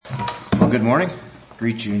good morning.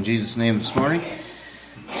 Greet you in Jesus' name this morning.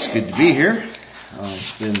 It's good to be here. I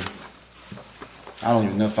don't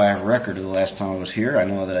even know if I have a record of the last time I was here. I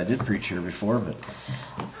know that I did preach here before, but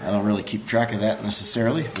I don't really keep track of that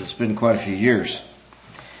necessarily. But it's been quite a few years.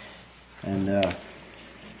 And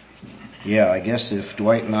I guess if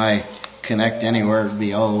Dwight and I connect anywhere, it'd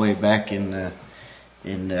be all the way back in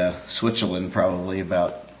Switzerland, probably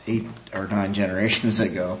about 8 or 9 generations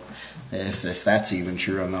ago. If that's even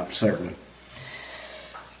true, I'm not certain.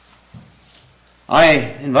 I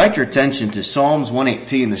invite your attention to Psalms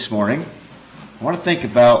 118 this morning. I want to think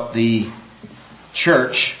about the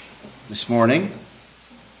church this morning.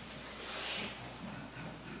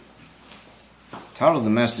 The title of the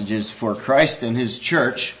message is For Christ and His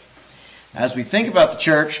Church. As we think about the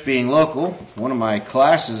church being local, one of my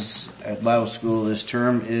classes at Bible school this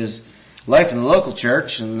term is Life in the Local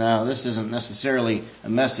Church, and now this isn't necessarily a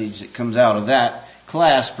message that comes out of that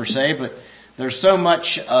class per se, but there's so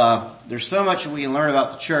much we can learn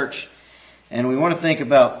about the church, and we want to think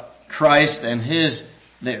about Christ and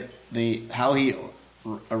how He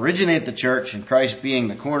originated the church, and Christ being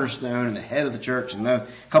the cornerstone and the head of the church, and a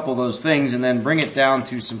couple of those things, and then bring it down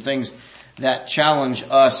to some things that challenge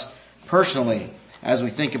us personally as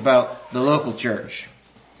we think about the local church.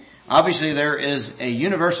 Obviously, there is a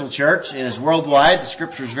universal church. It is worldwide. The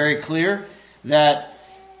scripture is very clear that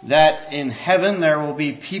in heaven there will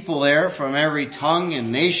be people there from every tongue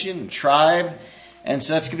and nation and tribe. And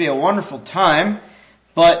so that's going to be a wonderful time.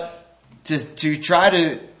 But to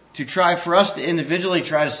try for us to individually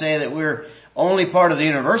try to say that we're only part of the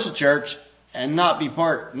universal church and not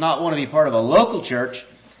want to be part of a local church,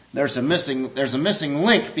 there's a missing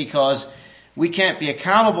link, because we can't be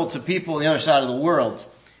accountable to people on the other side of the world.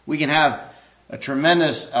 We can have a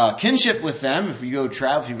tremendous kinship with them if you go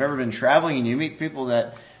travel. If you've ever been traveling and you meet people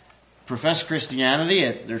that profess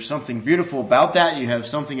Christianity, there's something beautiful about that. You have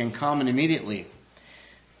something in common immediately.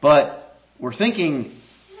 But we're thinking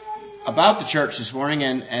about the church this morning,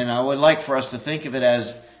 and I would like for us to think of it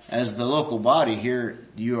as the local body. Here,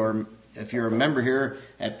 if you're a member here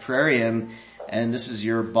at Prairie, and this is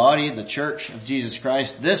your body, the Church of Jesus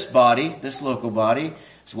Christ, this body, this local body,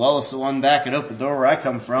 as well as the one back at Open Door where I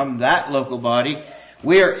come from, that local body.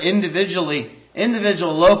 We are individual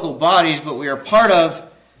local bodies, but we are part of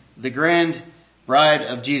the grand bride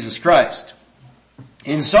of Jesus Christ.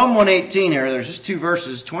 In Psalm 118 here, there's just 2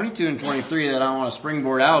 verses, 22 and 23, that I want to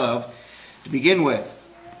springboard out of to begin with.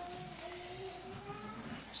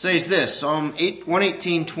 It says this, Psalm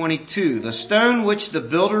 118:22, the stone which the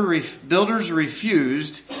builders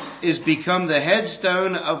refused is become the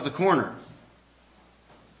headstone of the corner.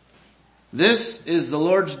 This is the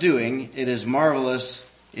Lord's doing. It is marvelous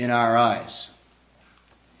in our eyes.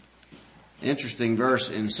 Interesting verse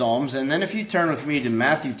in Psalms. And then if you turn with me to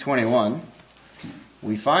Matthew 21,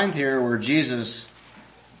 we find here where Jesus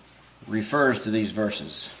refers to these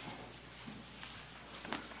verses.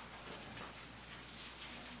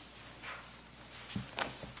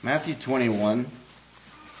 Matthew 21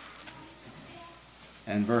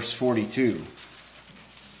 and verse 42.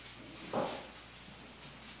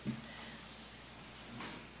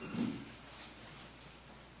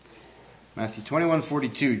 Matthew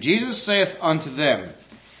 21:42. Jesus saith unto them,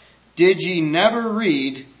 Did ye never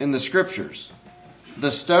read in the scriptures, the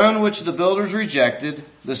stone which the builders rejected,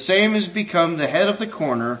 the same is become the head of the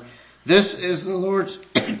corner. This is the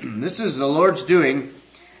Lord's doing,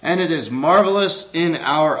 and it is marvelous in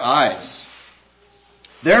our eyes.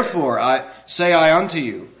 Therefore I say unto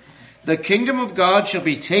you, the kingdom of God shall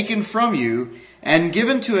be taken from you and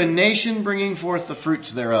given to a nation bringing forth the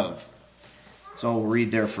fruits thereof. That's all we'll read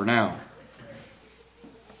there for now.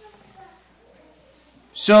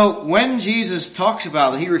 So when Jesus talks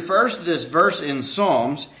about it, he refers to this verse in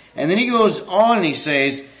Psalms, and then he goes on and he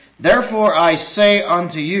says, Therefore I say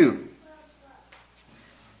unto you.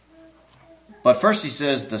 But first he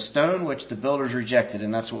says, the stone which the builders rejected,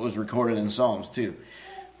 and that's what was recorded in Psalms too.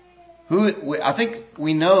 I think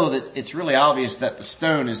we know that it's really obvious that the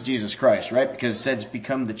stone is Jesus Christ, right? Because it said it's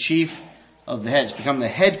become the chief of the head. It's become the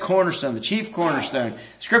head cornerstone, the chief cornerstone.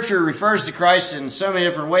 Scripture refers to Christ in so many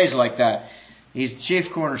different ways like that. He's the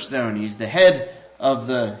chief cornerstone. He's the head of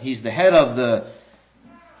the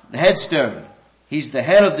headstone. He's the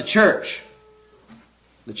head of the church.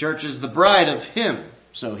 The church is the bride of Him.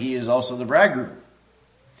 So He is also the bridegroom.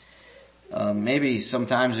 Maybe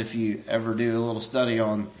sometimes if you ever do a little study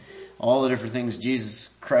on all the different things Jesus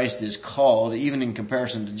Christ is called, even in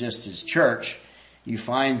comparison to just His church, you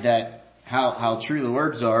find that how true the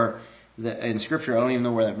words are. In scripture, I don't even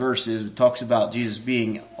know where that verse is. It talks about Jesus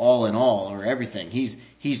being all in all, or everything. He's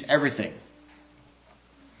everything.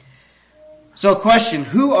 So question,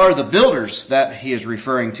 who are the builders that he is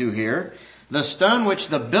referring to here? The stone which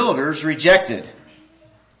the builders rejected.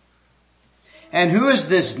 And who is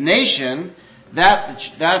this nation that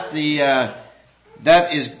is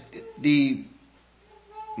the,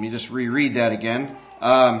 let me just reread that again.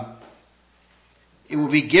 It will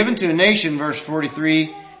be given to a nation, verse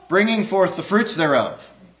 43, bringing forth the fruits thereof.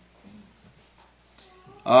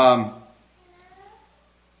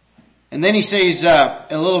 And then he says,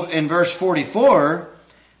 in verse 44,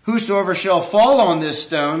 whosoever shall fall on this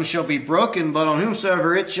stone shall be broken, but on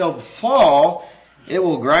whomsoever it shall fall, it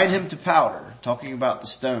will grind him to powder. Talking about the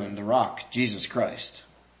stone, the rock, Jesus Christ.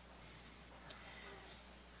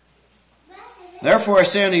 Therefore I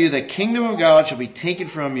say unto you, the kingdom of God shall be taken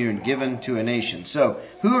from you and given to a nation. So,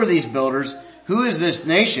 who are these builders? Who is this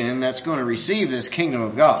nation that's going to receive this kingdom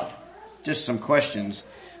of God? Just some questions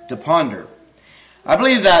to ponder. I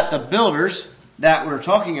believe that the builders that we're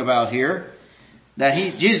talking about here,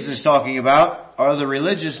 Jesus is talking about, are the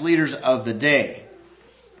religious leaders of the day.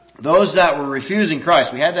 Those that were refusing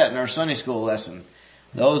Christ. We had that in our Sunday school lesson.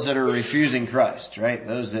 Those that are refusing Christ, right?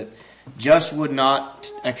 Those that just would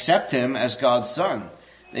not accept him as God's son.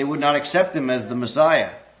 They would not accept him as the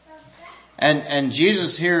Messiah. And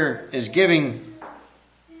Jesus here is giving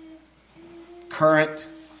current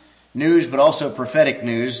news, but also prophetic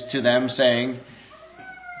news to them, saying,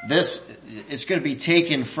 it's going to be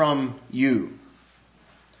taken from you.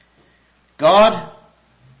 God,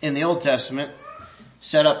 in the Old Testament,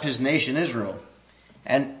 set up his nation Israel.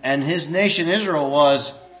 And his nation Israel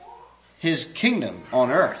was his kingdom on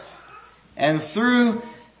earth. And through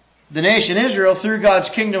the nation Israel, through God's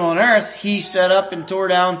kingdom on earth, he set up and tore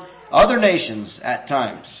down other nations at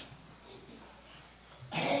times.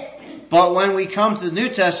 But when we come to the New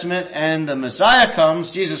Testament and the Messiah comes,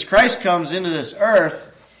 Jesus Christ comes into this earth,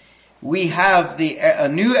 we have a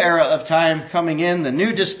new era of time coming in, the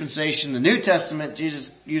new dispensation, the New Testament. Jesus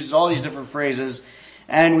uses all these different phrases,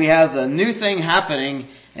 and we have the new thing happening,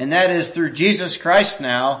 and that is through Jesus Christ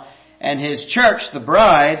now, and his church, the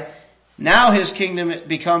bride. Now his kingdom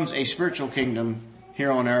becomes a spiritual kingdom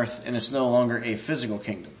here on earth, and it's no longer a physical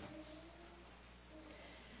kingdom.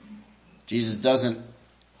 Jesus doesn't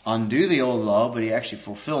undo the old law, but he actually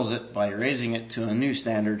fulfills it by raising it to a new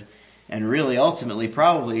standard, and really ultimately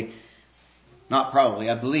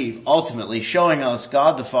I believe ultimately showing us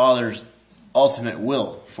God the Father's ultimate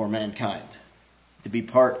will for mankind to be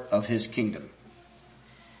part of his kingdom.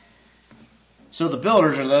 So the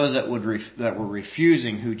builders are those that were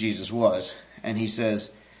refusing who Jesus was, and he says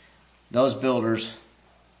those builders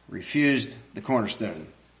refused the cornerstone.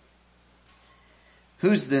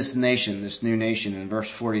 Who's this nation, this new nation in verse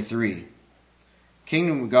 43?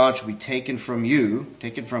 Kingdom of God shall be taken from you,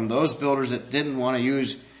 taken from those builders that didn't want to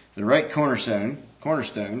use the right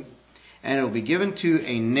cornerstone, and it will be given to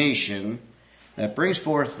a nation that brings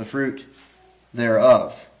forth the fruit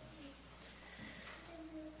thereof.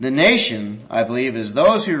 The nation, I believe, is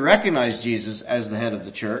those who recognize Jesus as the head of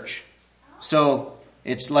the church. So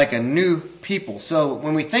it's like a new people. So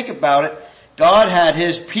when we think about it, God had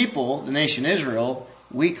his people, the nation Israel,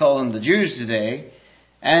 we call them the Jews today,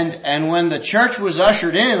 and when the church was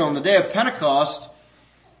ushered in on the day of Pentecost,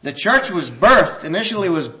 the church initially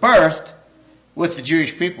was birthed with the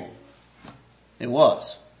Jewish people. It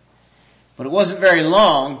was. But it wasn't very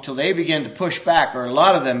long till they began to push back, or a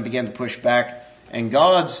lot of them began to push back, and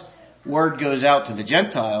God's word goes out to the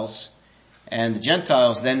Gentiles, and the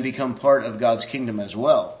Gentiles then become part of God's kingdom as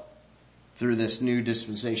well, through this new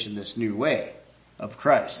dispensation, this new way of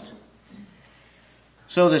Christ.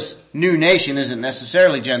 So this new nation isn't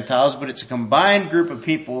necessarily Gentiles, but it's a combined group of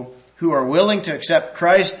people who are willing to accept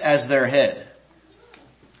Christ as their head.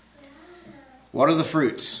 What are the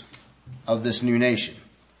fruits of this new nation?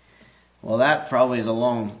 Well, that probably is a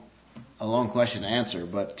long question to answer,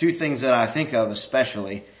 but two things that I think of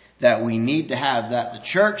especially that we need to have, that the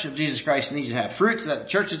church of Jesus Christ needs to have, fruits that the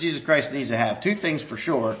church of Jesus Christ needs to have. Two things for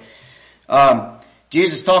sure.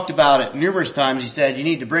 Jesus talked about it numerous times. He said you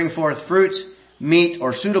need to bring forth fruits, meet,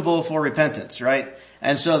 or suitable for repentance, right?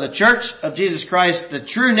 And so the church of Jesus Christ, the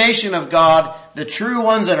true nation of God, the true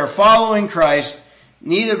ones that are following Christ,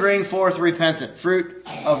 need to bring forth fruit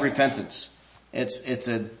of repentance. It's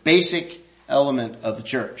a basic element of the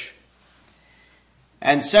church.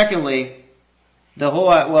 And secondly,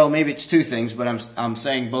 maybe it's two things, but I'm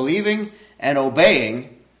saying believing and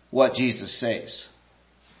obeying what Jesus says.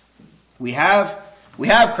 We have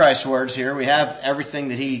Christ's words here. We have everything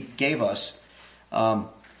that he gave us.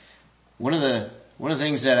 One of the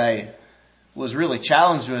things that I was really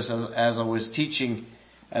challenged with as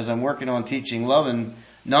I'm working on teaching love and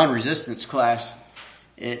non-resistance class,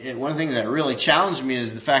 one of the things that really challenged me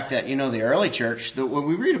is the fact that, the early church, when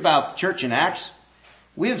we read about the church in Acts,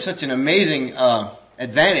 we have such an amazing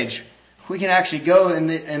advantage. We can actually go in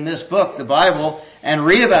this book, the Bible, and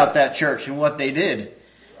read about that church and what they did.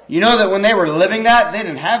 You know that when they were living that, they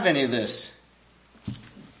didn't have any of this.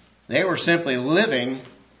 They were simply living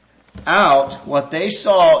out what they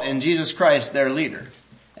saw in Jesus Christ, their leader.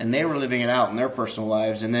 And they were living it out in their personal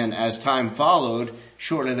lives. And then as time followed,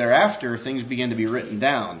 shortly thereafter, things began to be written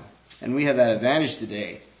down. And we have that advantage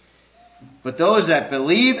today. But those that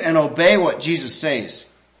believe and obey what Jesus says,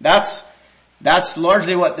 that's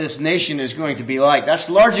largely what this nation is going to be like. That's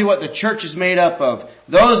largely what the church is made up of.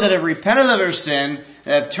 Those that have repented of their sin,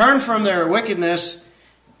 that have turned from their wickedness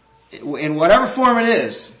in whatever form it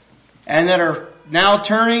is, and that are now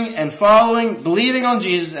turning and following, believing on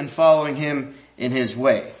Jesus and following Him in His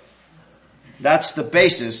way. That's the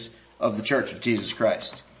basis of the Church of Jesus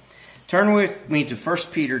Christ. Turn with me to 1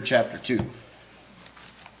 Peter chapter 2.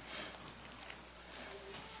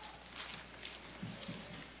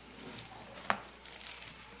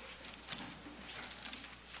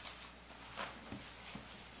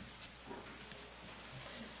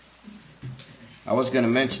 I was going to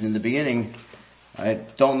mention in the beginning, I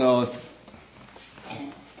don't know if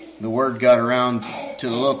the word got around to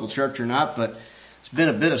the local church or not, but it's been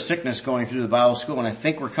a bit of sickness going through the Bible school, and I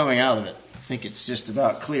think we're coming out of it. I think it's just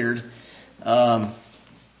about cleared.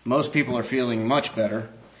 Most people are feeling much better,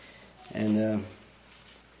 and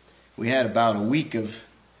we had about a week of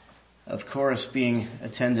chorus being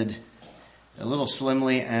attended a little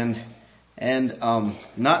slimly and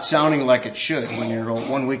not sounding like it should when you're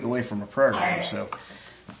 1 week away from a prayer room. So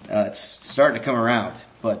it's starting to come around.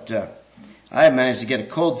 But I have managed to get a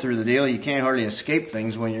cold through the deal. You can't hardly escape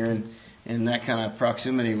things when you're in that kind of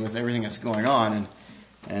proximity with everything that's going on.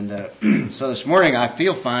 And so this morning I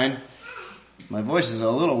feel fine. My voice is a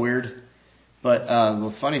little weird, but the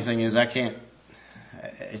funny thing is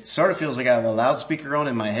it sort of feels like I have a loudspeaker on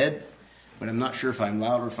in my head, but I'm not sure if I'm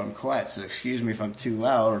loud or if I'm quiet, so excuse me if I'm too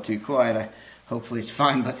loud or too quiet. Hopefully it's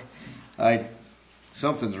fine, but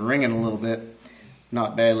something's ringing a little bit.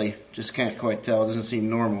 Not badly, just can't quite tell. It doesn't seem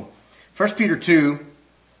normal. 1 Peter 2,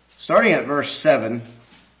 starting at verse 7,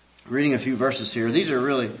 reading a few verses here. These are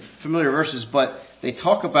really familiar verses, but they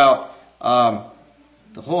talk about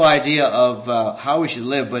the whole idea of how we should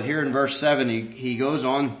live. But here in verse 7, he goes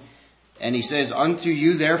on and he says, "Unto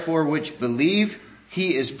you therefore which believe,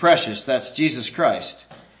 He is precious." That's Jesus Christ.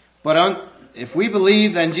 But if we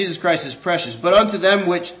believe, then Jesus Christ is precious. But unto them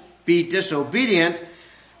which be disobedient,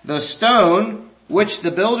 the stone which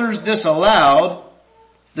the builders disallowed,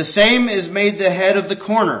 the same is made the head of the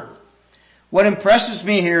corner. What impresses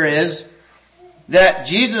me here is that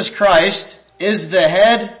Jesus Christ is the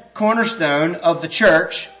head cornerstone of the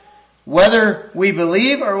church, whether we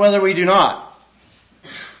believe or whether we do not.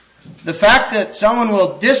 The fact that someone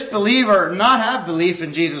will disbelieve or not have belief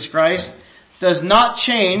in Jesus Christ does not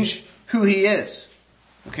change who He is.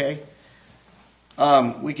 Okay?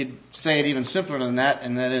 We could say it even simpler than that,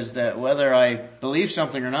 and that is that whether I believe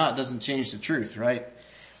something or not doesn't change the truth, right?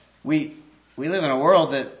 We live in a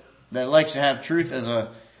world that likes to have truth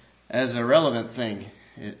as a relevant thing.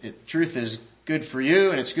 Truth is good for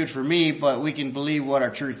you and it's good for me, but we can believe what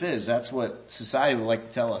our truth is. That's what society would like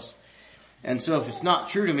to tell us. And so if it's not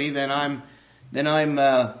true to me, then I'm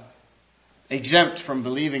exempt from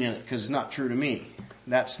believing in it because it's not true to me.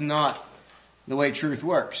 That's not the way truth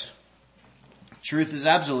works. Truth is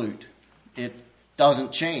absolute. It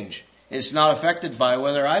doesn't change. It's not affected by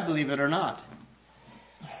whether I believe it or not.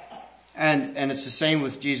 And it's the same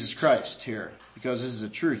with Jesus Christ here, because this is a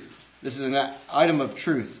truth. This is an item of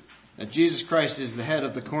truth, that Jesus Christ is the head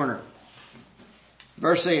of the corner.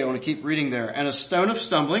 Verse 8, I want to keep reading there. "And a stone of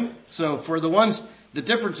stumbling." So for the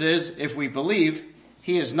difference is, if we believe,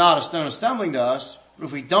 He is not a stone of stumbling to us, but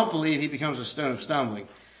if we don't believe, He becomes a stone of stumbling.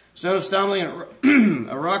 Stone of stumbling and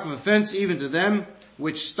a rock of offense even to them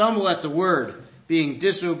which stumble at the word, being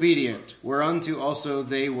disobedient, whereunto also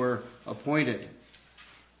they were appointed.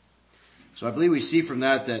 So I believe we see from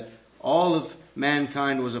that all of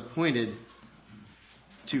mankind was appointed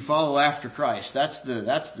to follow after Christ. That's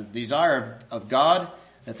the desire of God,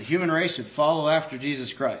 that the human race would follow after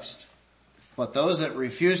Jesus Christ. But those that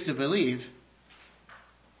refuse to believe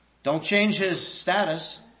don't change His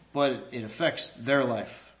status, but it affects their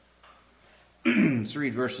life. Let's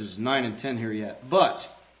read verses 9 and 10 here yet. "But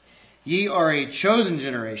ye are a chosen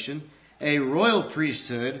generation, a royal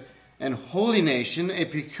priesthood, and holy nation, a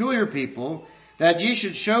peculiar people, that ye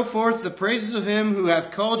should show forth the praises of Him who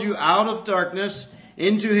hath called you out of darkness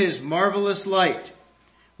into His marvelous light,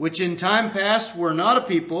 which in time past were not a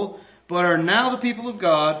people, but are now the people of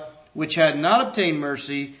God, which had not obtained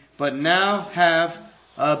mercy, but now have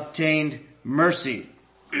obtained mercy.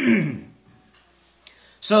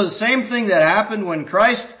 So the same thing that happened when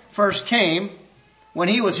Christ first came, when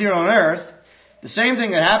he was here on earth, the same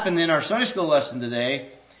thing that happened in our Sunday school lesson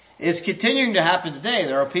today is continuing to happen today.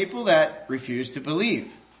 There are people that refuse to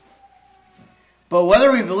believe. But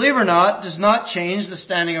whether we believe or not does not change the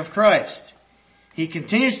standing of Christ. He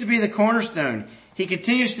continues to be the cornerstone. He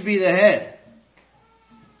continues to be the head.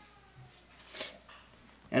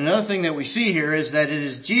 And another thing that we see here is that it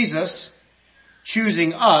is Jesus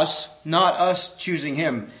choosing us, not us choosing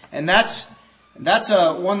him. And that's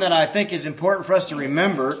one that I think is important for us to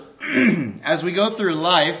remember as we go through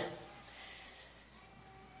life.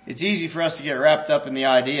 It's easy for us to get wrapped up in the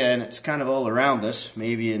idea, and it's kind of all around us,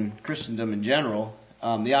 maybe in Christendom in general,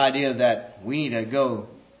 the idea that we need to go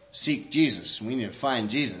seek Jesus. We need to find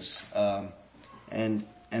Jesus. And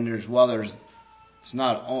it's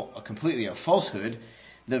not completely a falsehood.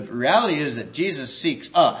 The reality is that Jesus seeks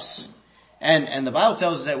us. And the Bible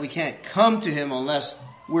tells us that we can't come to him unless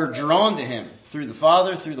we're drawn to him through the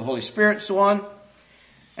Father, through the Holy Spirit, so on.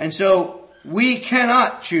 And so we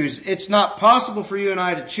cannot choose. It's not possible for you and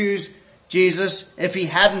I to choose Jesus if he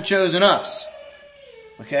hadn't chosen us.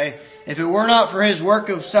 Okay? If it were not for his work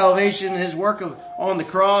of salvation, his work on the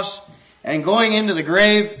cross and going into the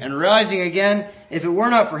grave and rising again, if it were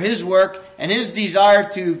not for his work and his desire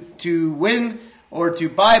to win or to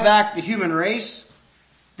buy back the human race,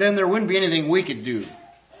 then there wouldn't be anything we could do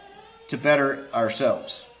to better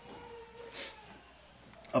ourselves.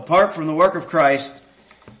 Apart from the work of Christ,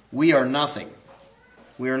 we are nothing.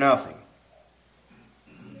 We are nothing.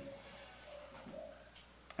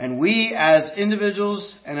 And we as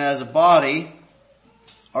individuals and as a body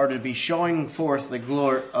are to be showing forth the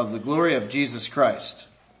glory of Jesus Christ.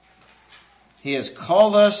 He has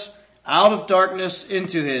called us out of darkness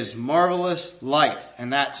into his marvelous light.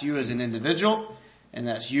 And that's you as an individual, and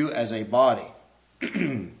that's you as a body.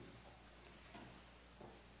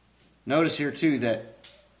 Notice here too that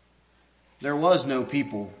there was no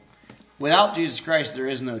people. Without Jesus Christ, there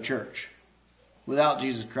is no church. Without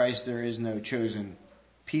Jesus Christ, there is no chosen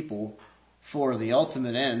people for the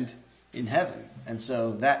ultimate end in heaven. And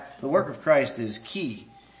so that the work of Christ is key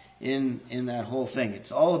in that whole thing.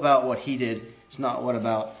 It's all about what he did. It's not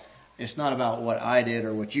about what I did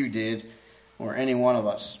or what you did or any one of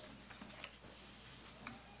us.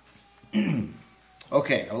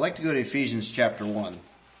 Okay, I would like to go to Ephesians chapter 1.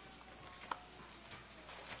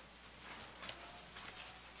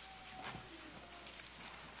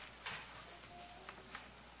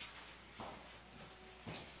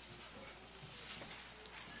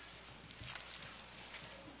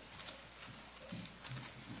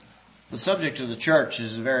 The subject of the church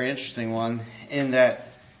is a very interesting one in that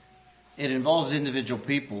it involves individual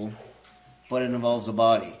people, but it involves a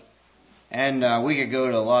body. And we could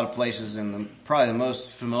go to a lot of places, and probably the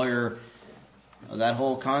most familiar of that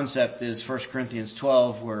whole concept is 1 Corinthians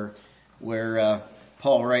 12, where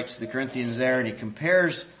Paul writes to the Corinthians there, and he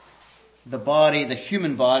compares the body, the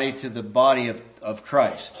human body, to the body of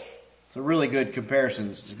Christ. It's a really good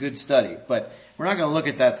comparison. It's a good study. But we're not going to look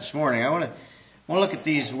at that this morning. I want to look at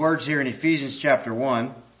these words here in Ephesians chapter 1.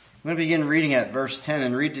 I'm going to begin reading at verse 10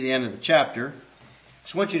 and read to the end of the chapter. I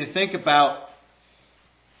just want you to think about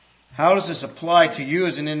how does this apply to you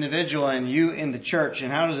as an individual and you in the church,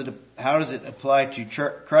 and how does it apply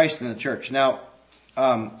to Christ in the church? Now,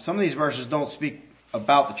 some of these verses don't speak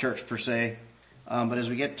about the church per se, but as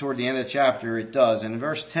we get toward the end of the chapter, it does. And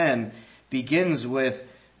verse 10 begins with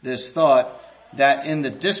this thought that in the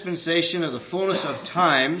dispensation of the fullness of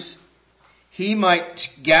times, he might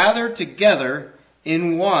gather together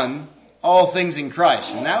in one all things in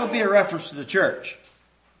Christ. And that would be a reference to the church.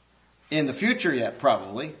 In the future yet,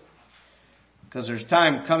 probably. Because there's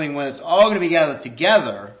time coming when it's all going to be gathered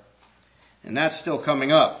together. And that's still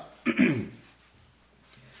coming up.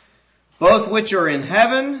 Both which are in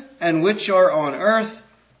heaven and which are on earth,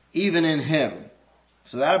 even in him.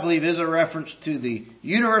 So that, I believe, is a reference to the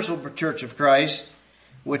universal church of Christ,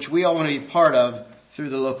 which we all want to be part of through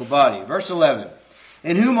the local body. Verse 11.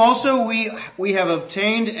 In whom also we have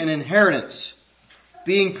obtained an inheritance,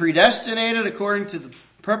 being predestinated according to the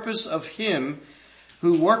purpose of him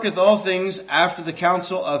who worketh all things after the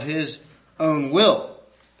counsel of his own will,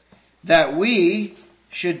 that we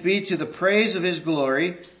should be to the praise of his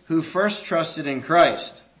glory, who first trusted in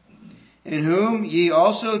Christ, in whom ye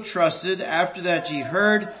also trusted after that ye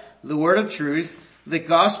heard the word of truth, the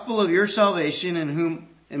gospel of your salvation, in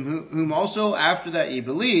whom also after that ye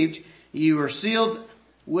believed, ye were sealed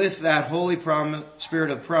with that holy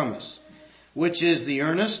Spirit of promise, which is the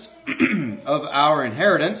earnest of our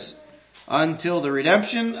inheritance until the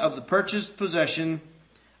redemption of the purchased possession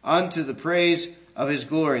unto the praise of his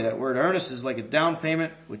glory. That word earnest is like a down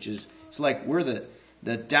payment, which is, it's like we're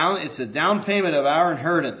it's a down payment of our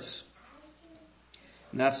inheritance.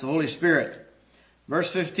 And that's the Holy Spirit. Verse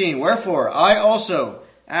 15, wherefore I also,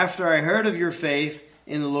 after I heard of your faith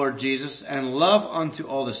in the Lord Jesus and love unto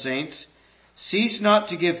all the saints, cease not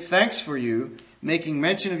to give thanks for you, making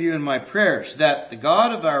mention of you in my prayers, that the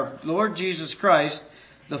God of our Lord Jesus Christ,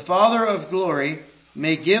 the Father of glory,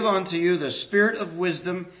 may give unto you the spirit of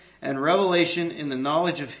wisdom and revelation in the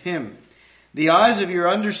knowledge of him, the eyes of your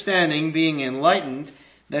understanding being enlightened,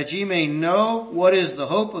 that ye may know what is the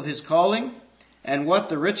hope of his calling, and what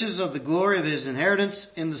the riches of the glory of his inheritance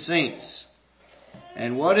in the saints,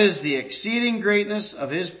 and what is the exceeding greatness of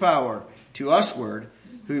his power to usward,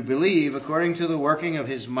 who believe according to the working of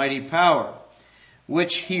his mighty power,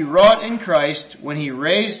 which he wrought in Christ when he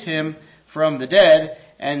raised him from the dead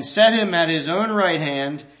and set him at his own right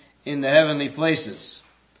hand in the heavenly places,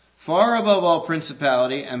 far above all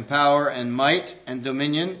principality and power and might and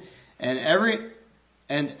dominion and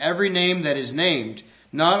every name that is named,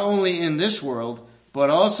 not only in this world, but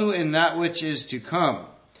also in that which is to come,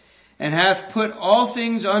 and hath put all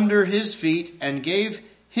things under his feet, and gave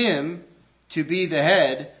him to be the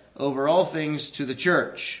head over all things to the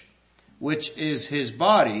church, which is his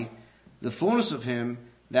body, the fullness of him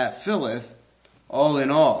that filleth all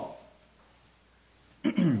in all.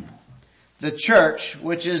 The church,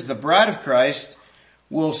 which is the bride of Christ,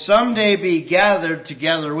 will someday be gathered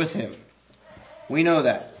together with him. We know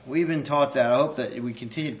that. We've been taught that. I hope that we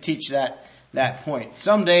continue to teach that point.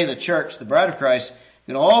 Someday the church, the bride of Christ,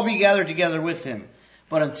 will all be gathered together with him.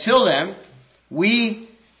 But until then, we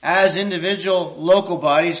as individual local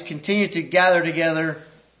bodies continue to gather together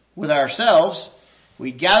with ourselves.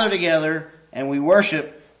 We gather together and we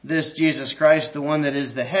worship this Jesus Christ, the one that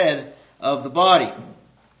is the head of the body.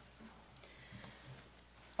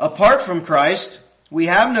 Apart from Christ, we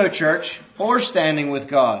have no church or standing with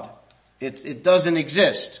God. It doesn't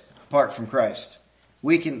exist apart from Christ.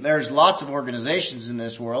 There's lots of organizations in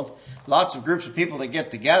this world, lots of groups of people that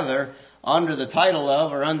get together under the title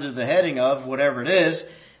of or under the heading of whatever it is,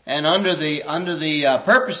 and under the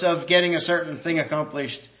purpose of getting a certain thing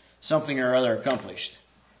accomplished, something or other accomplished.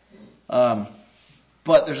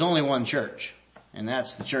 But there's only one church, and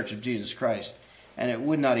that's the Church of Jesus Christ, and it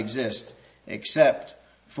would not exist except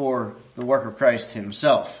for the work of Christ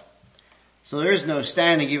himself. So there is no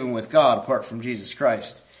standing even with God apart from Jesus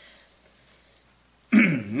Christ.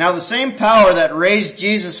 Now the same power that raised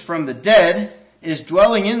Jesus from the dead is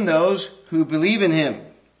dwelling in those who believe in him.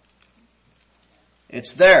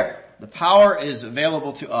 It's there. The power is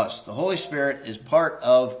available to us. The Holy Spirit is part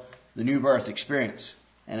of the new birth experience.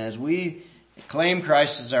 And as we claim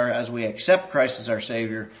Christ as we accept Christ as our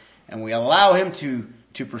Savior, and we allow him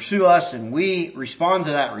to pursue us, and we respond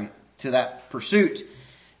to that pursuit,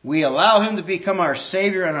 we allow him to become our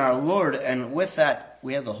Savior and our Lord, and with that,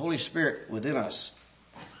 we have the Holy Spirit within us.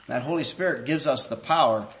 That Holy Spirit gives us the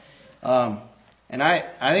power. And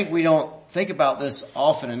I think we don't think about this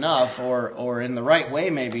often enough, or in the right way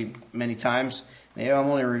maybe many times. Maybe I'm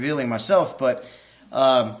only revealing myself, but,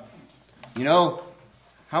 how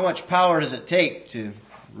much power does it take to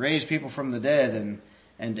raise people from the dead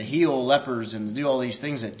and to heal lepers and to do all these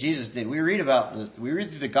things that Jesus did? We read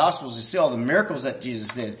through the Gospels to see all the miracles that Jesus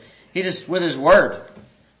did. He just, with his word,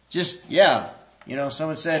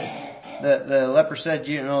 someone said, the leper said,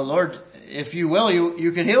 Lord, if you will,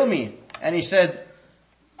 you could heal me. And he said,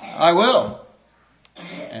 I will.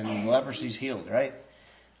 And the leprosy's healed, right?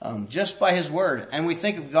 Just by his word. And we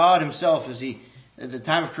think of God himself as at the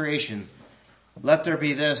time of creation, let there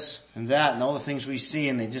be this and that and all the things we see,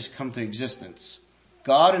 and they just come to existence.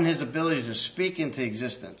 God and his ability to speak into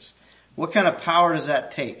existence. What kind of power does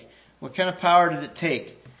that take? What kind of power did it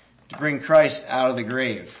take to bring Christ out of the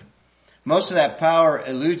grave? Most of that power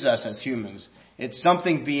eludes us as humans. It's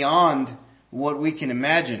something beyond what we can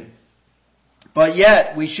imagine. But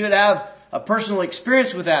yet, we should have a personal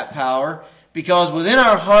experience with that power, because within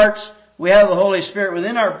our hearts, we have the Holy Spirit.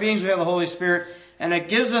 Within our beings, we have the Holy Spirit, and it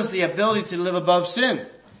gives us the ability to live above sin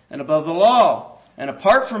and above the law. And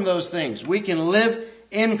apart from those things, we can live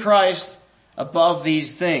in Christ above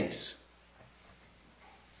these things.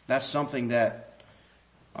 That's something that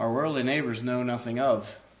our worldly neighbors know nothing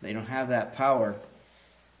of. They don't have that power.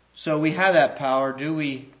 So we have that power. Do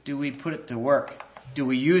we put it to work? Do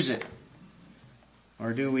we use it?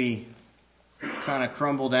 Or do we kind of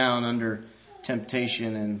crumble down under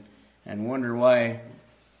temptation and wonder why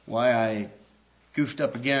I goofed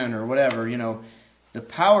up again or whatever? The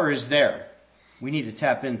power is there. we need to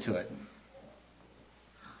tap into it.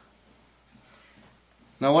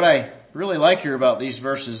 Now what I really like here about these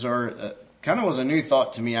verses are, kind of was a new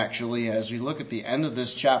thought to me actually as we look at the end of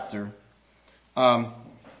this chapter.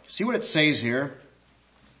 See what it says here.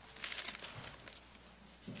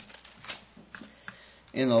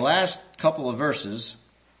 In the last couple of verses,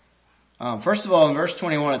 first of all, in verse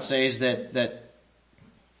 21 it says that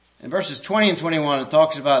in verses 20 and 21 it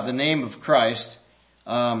talks about the name of Christ,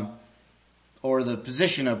 or the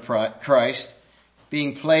position of Christ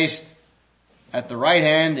being placed at the right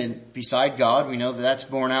hand and beside God. We know that that's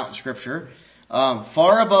borne out in Scripture.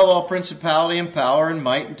 Far above all principality and power and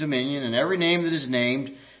might and dominion and every name that is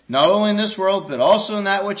named, not only in this world but also in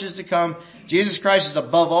that which is to come. Jesus Christ is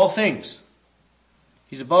above all things.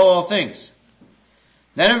 He's above all things.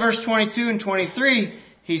 Then in verse 22 and 23,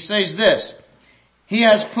 he says this. He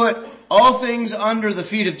has put all things under the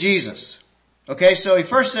feet of Jesus. Okay, so he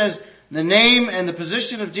first says the name and the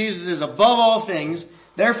position of Jesus is above all things.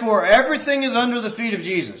 Therefore, everything is under the feet of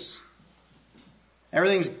Jesus.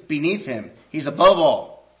 Everything's beneath him. He's above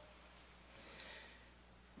all.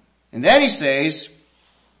 And then he says,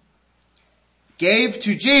 gave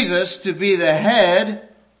to Jesus to be the head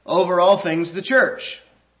over all things, the church.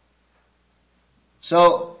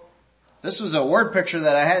 So, this was a word picture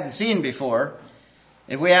that I hadn't seen before.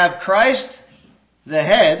 If we have Christ, the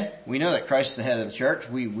head, we know that Christ is the head of the church.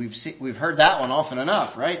 We've heard that one often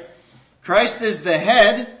enough, right? Christ is the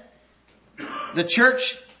head. The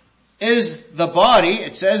church is the body.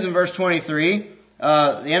 It says in verse 23,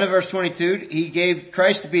 the end of verse 22, he gave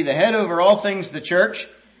Christ to be the head over all things, the church,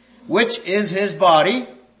 which is his body.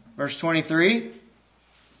 Verse 23.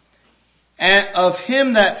 And of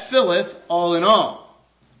him that filleth all in all.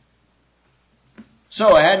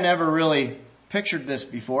 So I had never really pictured this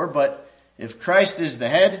before, but if Christ is the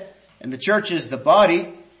head and the church is the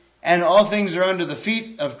body and all things are under the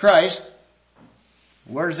feet of Christ,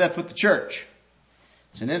 where does that put the church?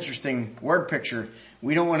 It's an interesting word picture.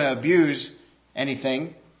 We don't want to abuse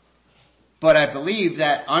anything, but I believe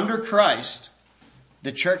that under Christ,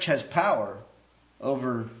 the church has power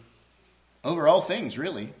over all things,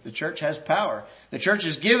 really. The church has power. The church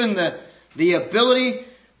is given the ability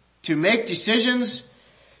to make decisions.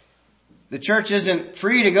 The church isn't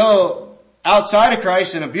free to go outside of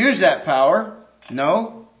Christ and abuse that power.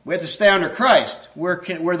 No, we have to stay under Christ. We're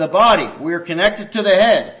the body. We're connected to the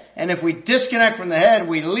head. And if we disconnect from the head,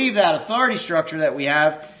 we leave that authority structure that we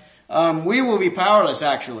have, we will be powerless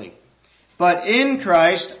actually. But in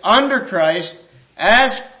Christ, under Christ,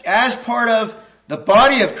 as part of the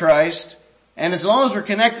body of Christ, and as long as we're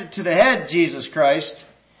connected to the head, Jesus Christ,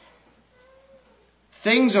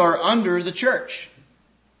 things are under the church.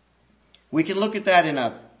 We can look at that in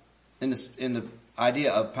the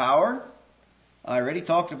idea of power. I already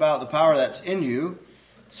talked about the power that's in you.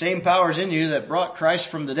 The same power is in you that brought Christ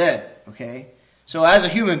from the dead. Okay? So as a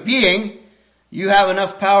human being, you have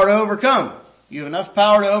enough power to overcome. You have enough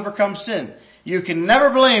power to overcome sin. You can never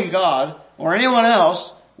blame God or anyone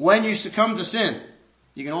else when you succumb to sin.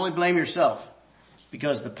 You can only blame yourself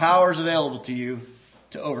because the power is available to you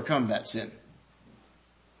to overcome that sin.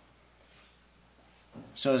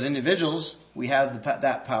 So as individuals, we have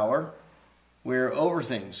that power. We're over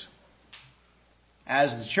things.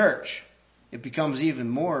 As the church, it becomes even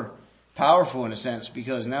more powerful in a sense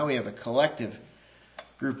because now we have a collective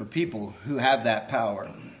group of people who have that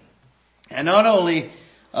power. And not only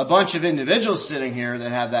a bunch of individuals sitting here that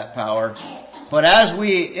have that power, but as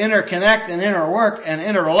we interconnect and interwork and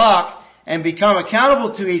interlock and become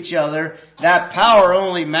accountable to each other, that power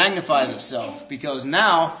only magnifies itself because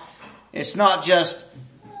now it's not just,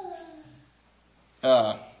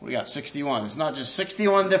 we got 61. It's not just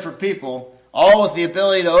 61 different people, all with the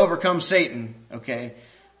ability to overcome Satan, okay?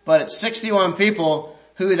 But it's 61 people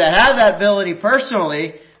that have that ability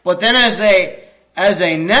personally, but then as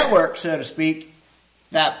a network, so to speak,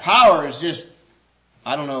 that power is just,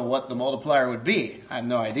 I don't know what the multiplier would be. I have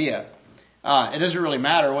no idea. It doesn't really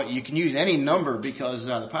matter what, you can use any number because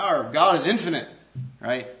the power of God is infinite,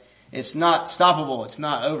 right? It's not stoppable. It's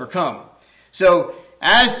not overcome. So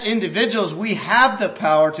as individuals, we have the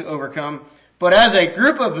power to overcome, but as a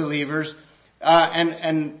group of believers,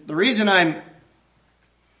 and the reason I'm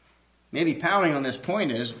maybe pounding on this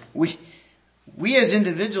point is we as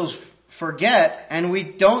individuals forget and we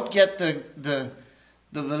don't get the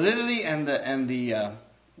validity and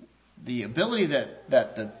the ability that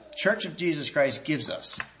the Church of Jesus Christ gives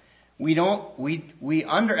us. We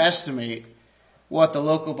underestimate what the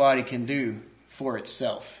local body can do for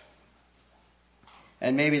itself.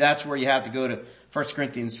 And maybe that's where you have to go to 1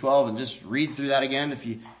 Corinthians 12 and just read through that again if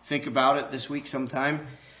you think about it this week sometime.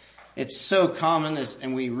 It's so common,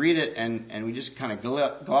 and we read it and we just kind of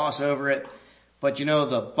gloss over it. But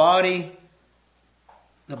the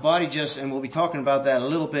body just, and we'll be talking about that a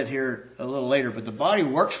little bit here a little later, but the body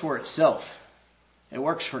works for itself. It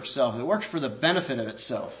works for itself. It works for the benefit of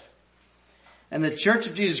itself. And the Church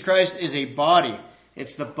of Jesus Christ is a body.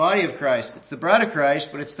 It's the body of Christ. It's the bride of Christ,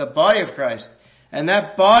 but it's the body of Christ. And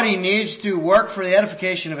that body needs to work for the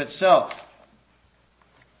edification of itself.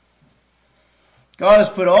 God has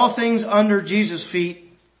put all things under Jesus'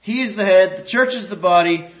 feet. He is the head, the church is the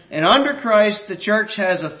body, and under Christ the church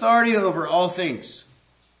has authority over all things.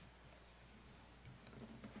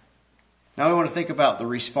 Now we want to think about the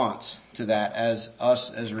response to that as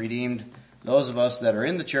us, as redeemed, those of us that are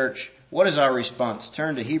in the church. What is our response?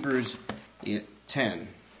 Turn to Hebrews 10.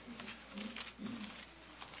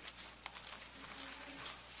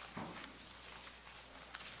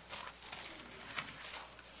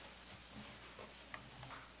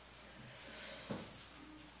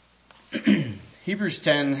 Hebrews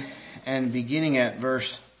 10 and beginning at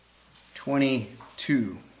verse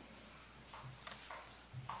 22.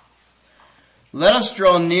 Let us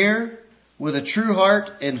draw near with a true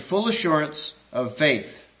heart and full assurance of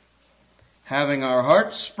faith, having our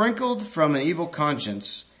hearts sprinkled from an evil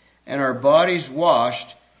conscience and our bodies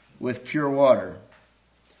washed with pure water.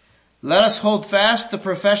 Let us hold fast the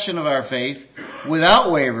profession of our faith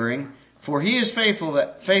without wavering, for he is faithful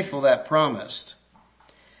that promised.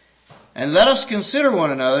 And let us consider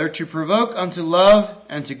one another to provoke unto love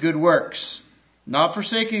and to good works, not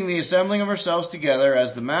forsaking the assembling of ourselves together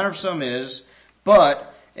as the manner of some is,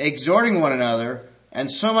 but exhorting one another,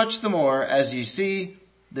 and so much the more as ye see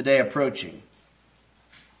the day approaching.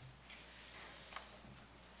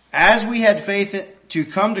 As we had faith to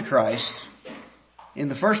come to Christ in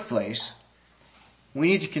the first place, we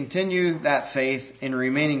need to continue that faith in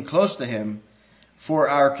remaining close to him for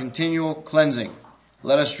our continual cleansing.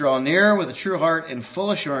 Let us draw near with a true heart and full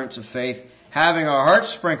assurance of faith, having our hearts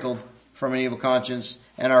sprinkled from an evil conscience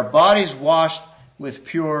and our bodies washed with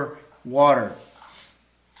pure water.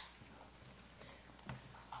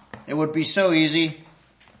 It would be so easy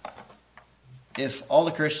if all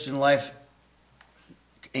the Christian life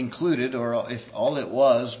included, or if all it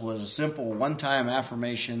was a simple one-time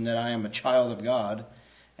affirmation that I am a child of God,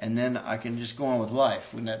 and then I can just go on with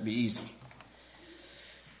life. Wouldn't that be easy?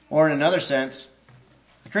 Or in another sense,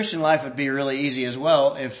 the Christian life would be really easy as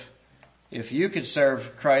well if you could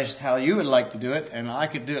serve Christ how you would like to do it, and I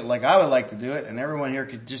could do it like I would like to do it, and everyone here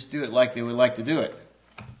could just do it like they would like to do it.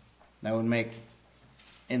 That would make,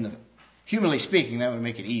 humanly speaking, that would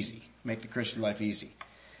make it easy, make the Christian life easy.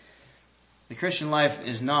 The Christian life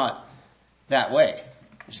is not that way.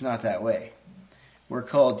 It's not that way. We're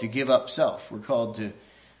called to give up self. We're called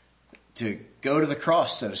to go to the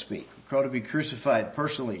cross, so to speak. We're called to be crucified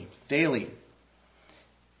personally, daily.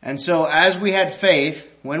 And so as we had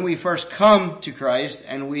faith, when we first come to Christ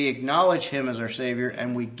and we acknowledge him as our Savior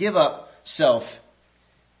and we give up self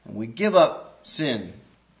and we give up sin,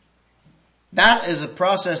 that is a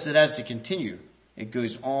process that has to continue. It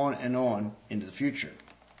goes on and on into the future.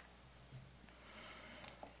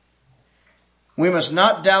 We must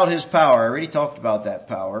not doubt his power. I already talked about that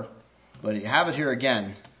power, but you have it here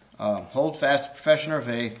again. Hold fast the profession of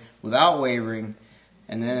our faith without wavering.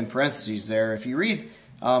 And then in parentheses there, if you read,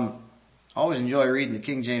 I always enjoy reading the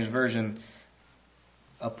King James Version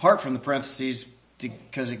apart from the parentheses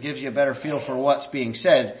because it gives you a better feel for what's being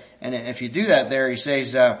said. And if you do that there, he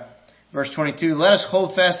says, verse 22, let us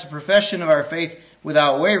hold fast the profession of our faith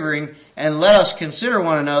without wavering, and let us consider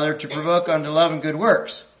one another to provoke unto love and good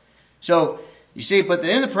works. So, you see, but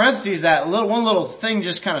in the parentheses, that one little thing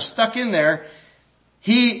just kind of stuck in there.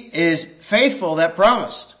 He is faithful that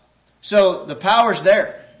promised. So the power's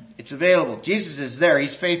there. It's available. Jesus is there.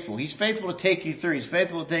 He's faithful. He's faithful to take you through. He's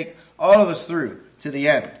faithful to take all of us through to the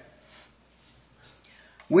end.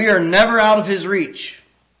 We are never out of his reach.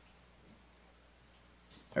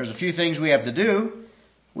 There's a few things we have to do.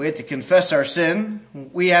 We have to confess our sin.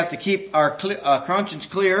 We have to keep our conscience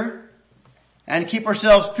clear and keep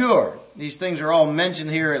ourselves pure. These things are all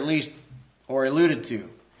mentioned here at least, or alluded to.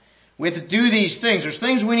 We have to do these things. There's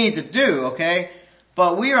things we need to do, okay?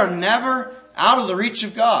 But we are never out of the reach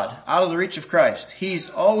of God, out of the reach of Christ. He's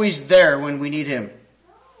always there when we need him.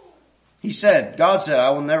 God said, I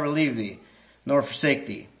will never leave thee, nor forsake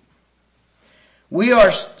thee. We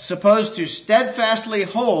are supposed to steadfastly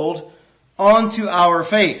hold onto our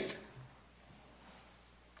faith.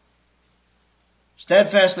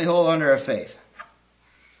 Steadfastly hold on to our faith.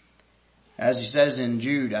 As he says in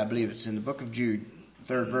Jude, I believe it's in the book of Jude,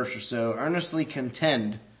 3rd verse or so, earnestly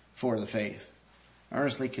contend for the faith.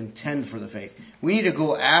 Earnestly contend for the faith. We need to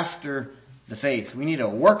go after the faith. We need to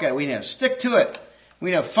work at it. We need to stick to it.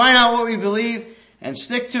 We need to find out what we believe and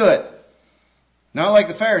stick to it. Not like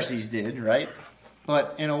the Pharisees did, right?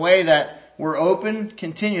 But in a way that we're open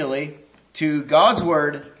continually to God's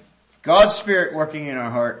Word, God's Spirit working in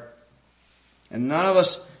our heart. And none of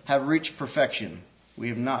us have reached perfection. We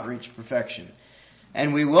have not reached perfection.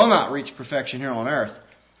 And we will not reach perfection here on earth.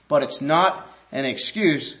 But it's not an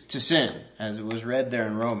excuse to sin, as it was read there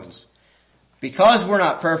in Romans. Because we're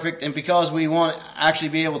not perfect and because we want to actually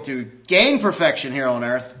be able to gain perfection here on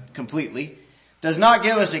earth completely, does not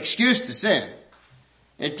give us excuse to sin.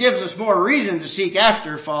 It gives us more reason to seek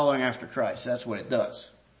after following after Christ. That's what it does.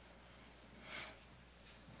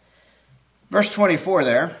 Verse 24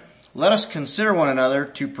 there, let us consider one another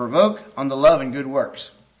to provoke unto love and good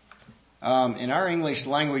works. In our English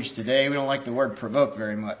language today, we don't like the word provoke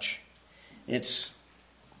very much. It's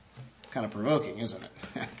kind of provoking, isn't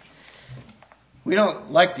it? We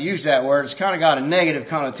don't like to use that word. It's kind of got a negative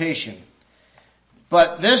connotation.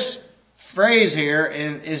 But this phrase here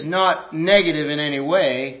is not negative in any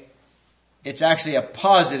way. It's actually a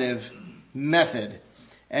positive method.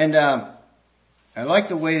 And I like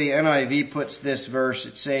the way the NIV puts this verse.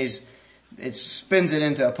 It says, it spins it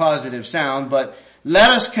into a positive sound, but let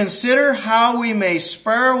us consider how we may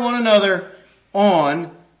spur one another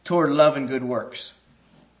on toward love and good works.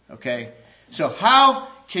 Okay? So how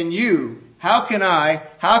can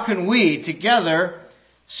we together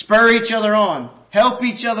spur each other on, help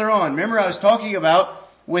each other on? Remember I was talking about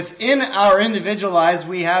within our individual lives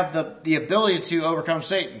we have the ability to overcome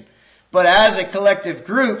Satan. But as a collective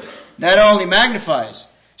group, that only magnifies.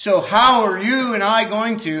 So how are you and I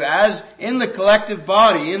going to, as in the collective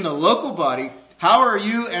body, in the local body, how are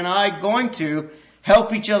you and I going to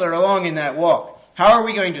help each other along in that walk? How are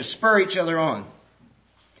we going to spur each other on?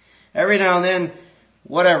 Every now and then,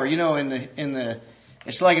 whatever,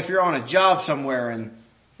 it's like if you're on a job somewhere and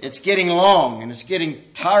it's getting long and it's getting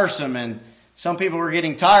tiresome and some people are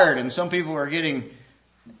getting tired and some people are getting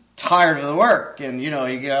tired of the work and, you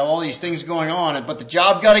got all these things going on, but the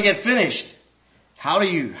job got to get finished. What do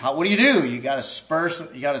you do? You got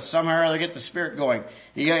to somehow or other get the Spirit going.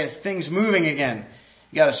 You got to get things moving again.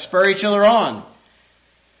 You got to spur each other on.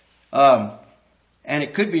 And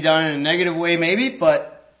it could be done in a negative way maybe,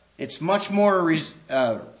 but it's much more,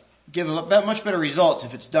 give much better results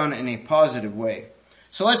if it's done in a positive way.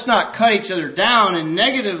 So let's not cut each other down and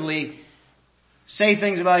negatively say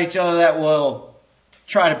things about each other that will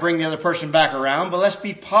try to bring the other person back around, but let's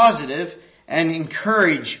be positive and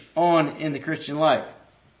encourage on in the Christian life.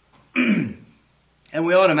 And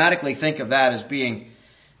we automatically think of that as being,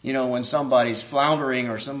 when somebody's floundering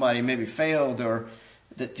or somebody maybe failed or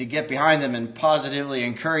to get behind them and positively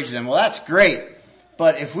encourage them. Well, that's great.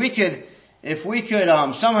 But if we could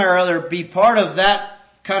somehow or other be part of that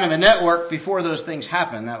kind of a network before those things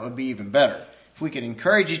happen, that would be even better. If we could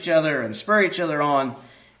encourage each other and spur each other on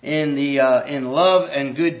in love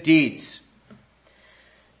and good deeds.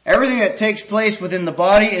 Everything that takes place within the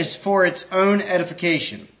body is for its own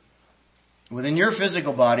edification. Within your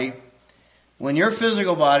physical body, when your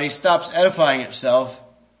physical body stops edifying itself,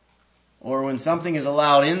 or when something is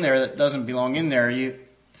allowed in there that doesn't belong in there,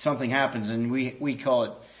 something happens, and we call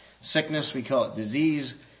it sickness, we call it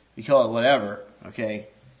disease, we call it whatever, okay?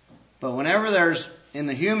 But whenever there's, in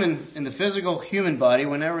the physical human body,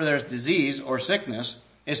 whenever there's disease or sickness,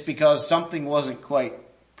 it's because something wasn't quite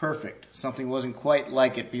perfect. Something wasn't quite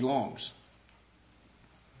like it belongs.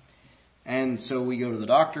 And so we go to the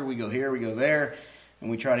doctor, we go here, we go there,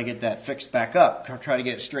 and we try to get that fixed back up, try to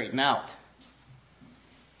get it straightened out.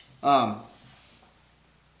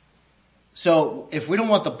 So if we don't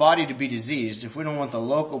want the body to be diseased, if we don't want the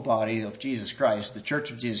local body of Jesus Christ, the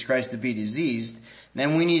church of Jesus Christ, to be diseased,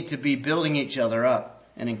 then we need to be building each other up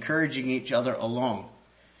and encouraging each other along,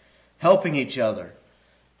 helping each other.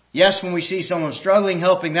 Yes, when we see someone struggling,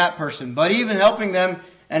 helping that person, but even helping them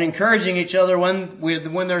and encouraging each other when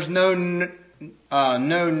there's no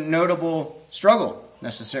notable struggle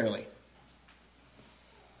necessarily.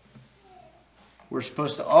 We're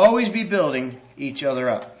supposed to always be building each other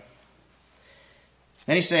up.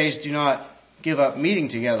 Then he says, do not give up meeting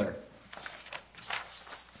together.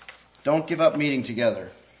 Don't give up meeting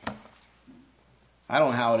together. I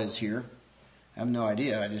don't know how it is here. I have no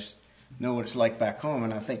idea. I just know what it's like back home,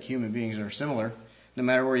 and I think human beings are similar, no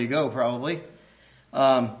matter where you go, probably.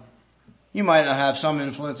 You might not have some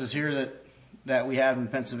influences here that we have in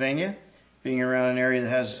Pennsylvania, being around an area that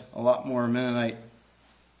has a lot more Mennonite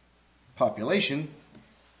population.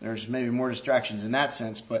 There's maybe more distractions in that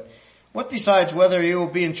sense, but what decides whether you will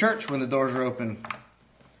be in church when the doors are open?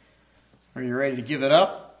 Are you ready to give it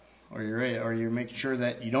up? Or are you making sure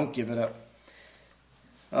that you don't give it up?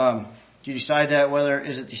 Do you decide that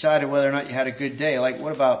is it decided whether or not you had a good day? Like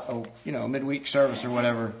what about a midweek service or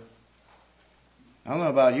whatever? I don't know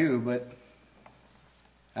about you, but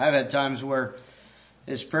I've had times where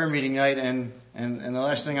it's prayer meeting night and the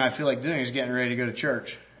last thing I feel like doing is getting ready to go to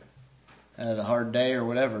church. I had a hard day or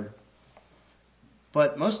whatever.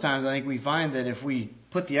 But most times I think we find that if we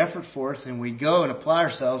put the effort forth and we go and apply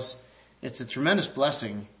ourselves, it's a tremendous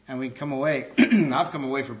blessing. And we come away, I've come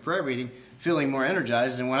away from prayer meeting feeling more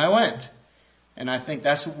energized than when I went. And I think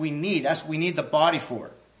that's what we need. That's what we need the body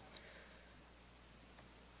for.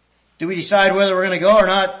 Do we decide whether we're going to go or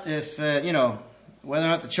not? If, whether or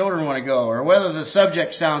not the children want to go, or whether the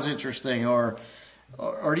subject sounds interesting, or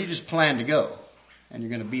do you just plan to go? And you're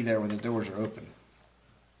going to be there when the doors are open.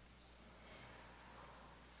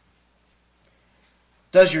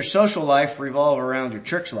 Does your social life revolve around your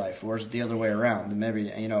church life, or is it the other way around? And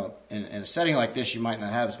maybe, in a setting like this, you might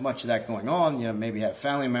not have as much of that going on. Maybe have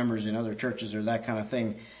family members in other churches or that kind of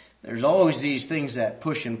thing. There's always these things that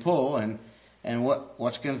push and pull, and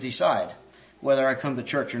what's going to decide whether I come to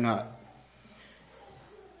church or not.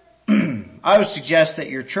 I would suggest that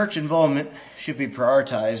your church involvement should be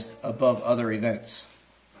prioritized above other events.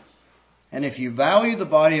 And if you value the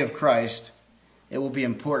body of Christ, it will be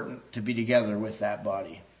important to be together with that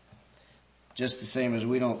body. Just the same as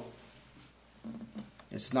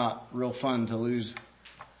it's not real fun to lose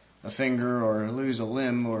a finger or lose a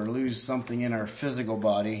limb or lose something in our physical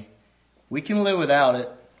body. We can live without it.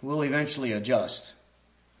 We'll eventually adjust.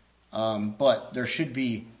 But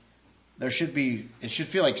it should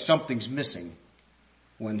feel like something's missing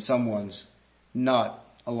when someone's not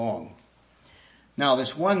along. Now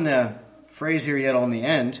this one phrase here yet on the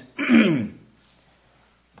end,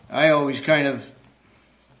 I always kind of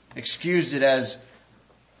excused it as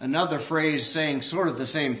another phrase saying sort of the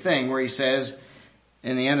same thing, where he says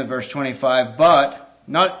in the end of verse 25, but,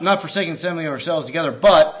 not forsaking the assembling of ourselves together,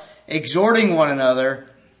 but exhorting one another,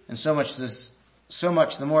 and so much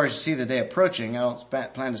the more as you see the day approaching. I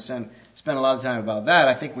don't plan to spend a lot of time about that.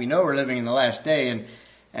 I think we know we're living in the last day,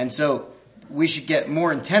 and so we should get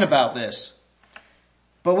more intent about this.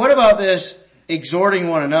 But what about this exhorting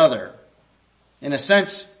one another? In a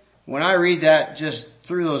sense, when I read that just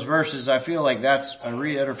through those verses, I feel like that's a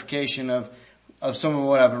reiteration of some of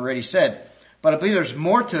what I've already said. But I believe there's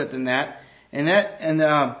more to it than that. And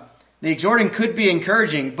the exhorting could be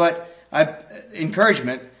encouragement, but I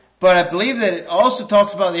believe that it also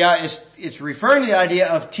talks about it's referring to the idea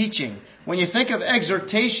of teaching. When you think of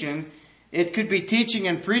exhortation, it could be teaching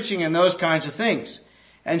and preaching and those kinds of things.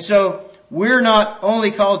 And so we're not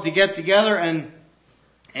only called to get together and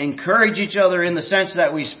encourage each other in the sense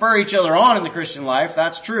that we spur each other on in the Christian life.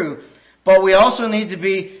 That's true. But we also need to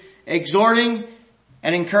be exhorting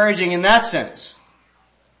and encouraging in that sense.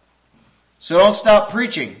 So don't stop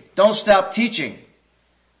preaching. Don't stop teaching.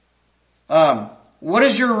 What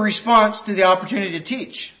is your response to the opportunity to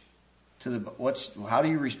teach? How do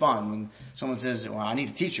you respond when someone says, well, I need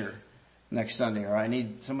a teacher next Sunday, or I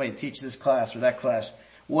need somebody to teach this class or that class?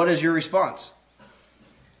 What is your response?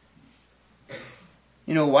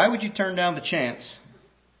 Why would you turn down the chance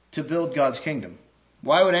to build God's kingdom?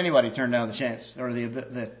 Why would anybody turn down the chance or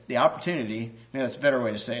the opportunity? Maybe that's a better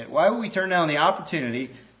way to say it. Why would we turn down the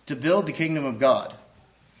opportunity to build the kingdom of God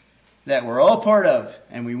that we're all part of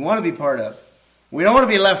and we want to be part of? We don't want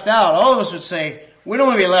to be left out. All of us would say, we don't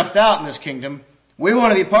want to be left out in this kingdom. We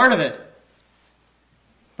want to be part of it.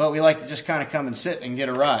 But we like to just kind of come and sit and get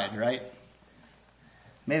a ride, right?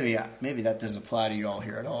 Maybe that doesn't apply to you all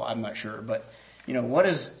here at all. I'm not sure. But,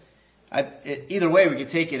 either way, we could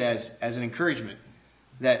take it as an encouragement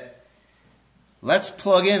that let's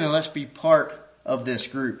plug in and let's be part of this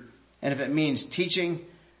group. And if it means teaching,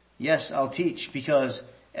 yes, I'll teach, because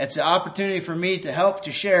it's an opportunity for me to help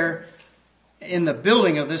to share in the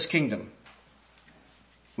building of this kingdom.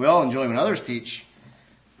 We all enjoy when others teach.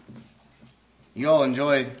 You all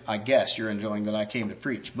enjoy, I guess you're enjoying that I came to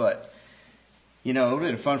preach, but it would have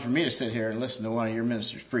been fun for me to sit here and listen to one of your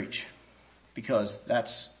ministers preach, because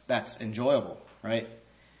that's enjoyable, right?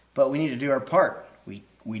 But we need to do our part.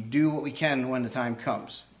 We do what we can when the time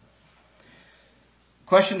comes.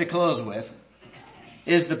 Question to close with: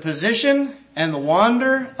 is the position and the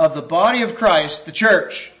wonder of the body of Christ, the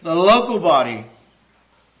church, the local body,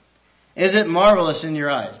 is it marvelous in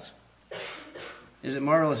your eyes? Is it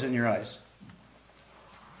marvelous in your eyes?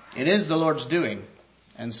 It is the Lord's doing,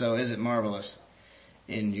 and so is it marvelous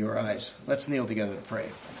in your eyes? Let's kneel together to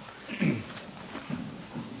pray.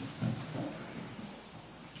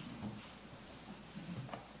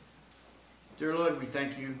 Dear Lord, we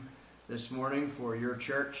thank you this morning for your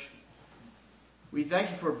church. We thank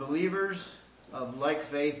you for believers of like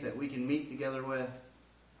faith that we can meet together with,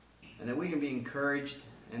 and that we can be encouraged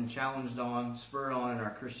and challenged on, spurred on in our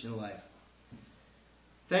Christian life.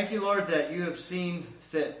 Thank you, Lord, that you have seen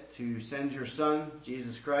fit to send your Son,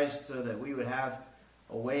 Jesus Christ, so that we would have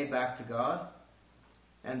a way back to God.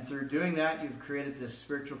 And through doing that, you've created this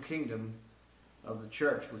spiritual kingdom of the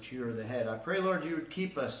church, which you are the head. I pray, Lord, you would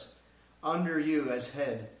keep us under you as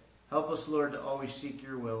head. Help us, Lord, to always seek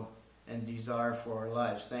your will and desire for our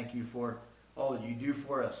lives. Thank you for all that you do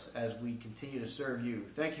for us as we continue to serve you.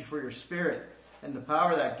 Thank you for your Spirit and the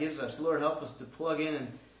power that gives us. Lord, help us to plug in and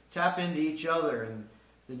tap into each other and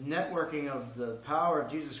the networking of the power of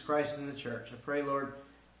Jesus Christ in the church. I pray, Lord,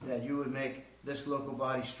 that you would make this local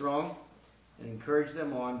body strong and encourage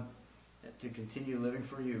them on to continue living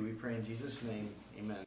for you. We pray in Jesus' name. Amen.